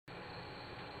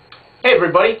Hey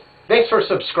everybody, thanks for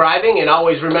subscribing, and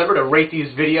always remember to rate these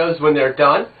videos when they're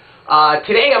done.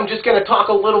 Today I'm just going to talk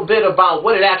a little bit about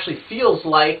what it actually feels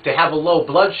like to have a low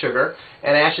blood sugar,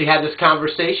 and I actually had this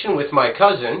conversation with my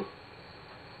cousin.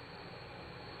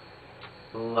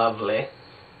 Lovely.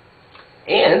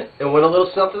 And it went a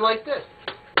little something like this.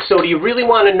 So do you really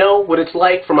want to know what it's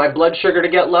like for my blood sugar to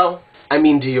get low? I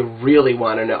mean, do you really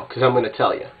want to know? Because I'm going to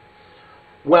tell you.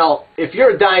 Well, if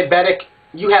you're a diabetic,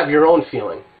 you have your own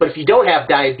feeling. But if you don't have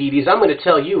diabetes, I'm going to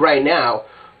tell you right now,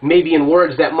 maybe in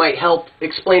words that might help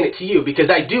explain it to you, because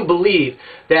I do believe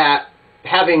that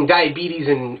having diabetes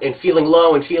and feeling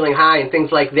low and feeling high and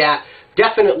things like that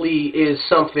definitely is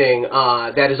something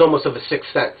that is almost of a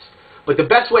sixth sense. But the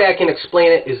best way I can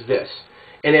explain it is this,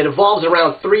 and it evolves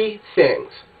around three things.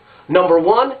 Number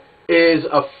one is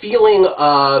a feeling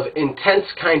of intense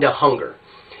kind of hunger.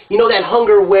 You know that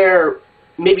hunger where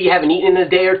maybe you haven't eaten in a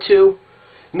day or two?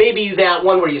 Maybe that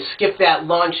one where you skip that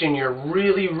lunch and you're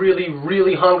really, really,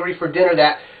 really hungry for dinner,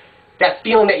 that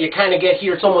feeling that you kind of get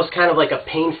here, it's almost kind of like a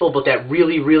painful, but that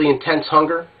really, really intense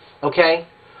hunger, okay?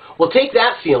 Well, take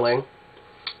that feeling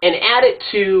and add it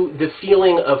to the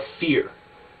feeling of fear.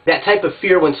 That type of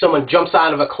fear when someone jumps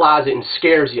out of a closet and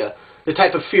scares you. The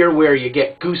type of fear where you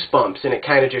get goosebumps and it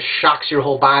kind of just shocks your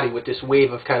whole body with this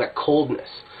wave of kind of coldness.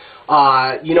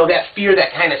 You know, that fear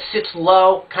that kind of sits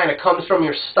low, kind of comes from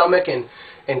your stomach and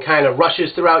kind of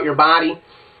rushes throughout your body.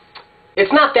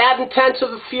 It's not that intense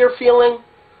of a fear feeling,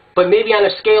 but maybe on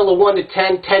a scale of 1 to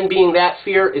 10, 10 being that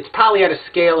fear, it's probably at a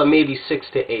scale of maybe 6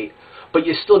 to 8. But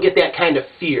you still get that kind of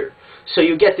fear. So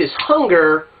you get this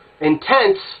hunger,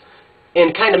 intense,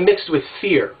 and kind of mixed with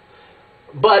fear.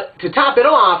 But to top it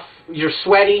off, you're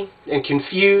sweaty and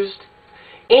confused.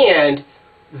 And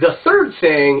the third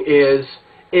thing is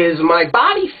my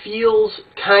body feels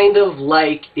kind of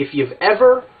like if you've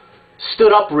ever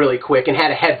stood up really quick and had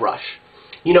a head rush.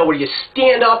 You know, where you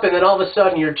stand up and then all of a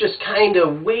sudden you're just kind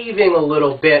of waving a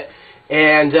little bit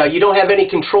and you don't have any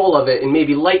control of it, and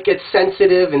maybe light gets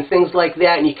sensitive and things like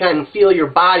that, and you kind of feel your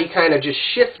body kind of just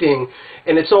shifting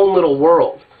in its own little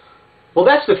world. Well,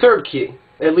 that's the third key,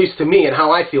 at least to me, and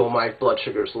how I feel when my blood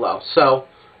sugar is low. So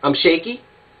I'm shaky,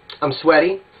 I'm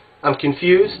sweaty, I'm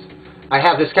confused, I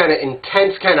have this kind of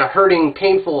intense, kind of hurting,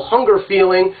 painful hunger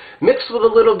feeling mixed with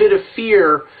a little bit of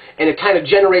fear, and it kind of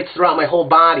generates throughout my whole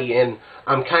body, and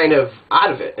I'm kind of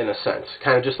out of it in a sense,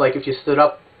 kind of just like if you stood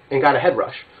up and got a head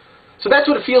rush. So that's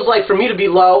what it feels like for me to be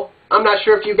low. I'm not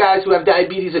sure if you guys who have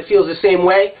diabetes, it feels the same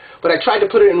way, but I tried to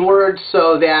put it in words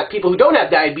so that people who don't have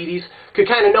diabetes could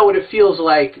kind of know what it feels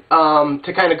like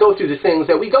to kind of go through the things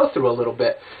that we go through a little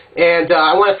bit. And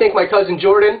I want to thank my cousin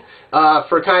Jordan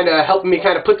for kind of helping me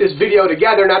kind of put this video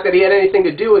together. Not that he had anything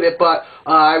to do with it, but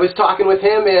I was talking with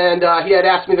him, and he had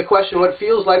asked me the question what it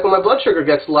feels like when my blood sugar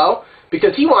gets low,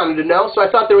 because he wanted to know, so I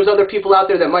thought there was other people out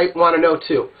there that might want to know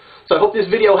too. So I hope this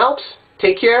video helps.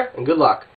 Take care, and good luck.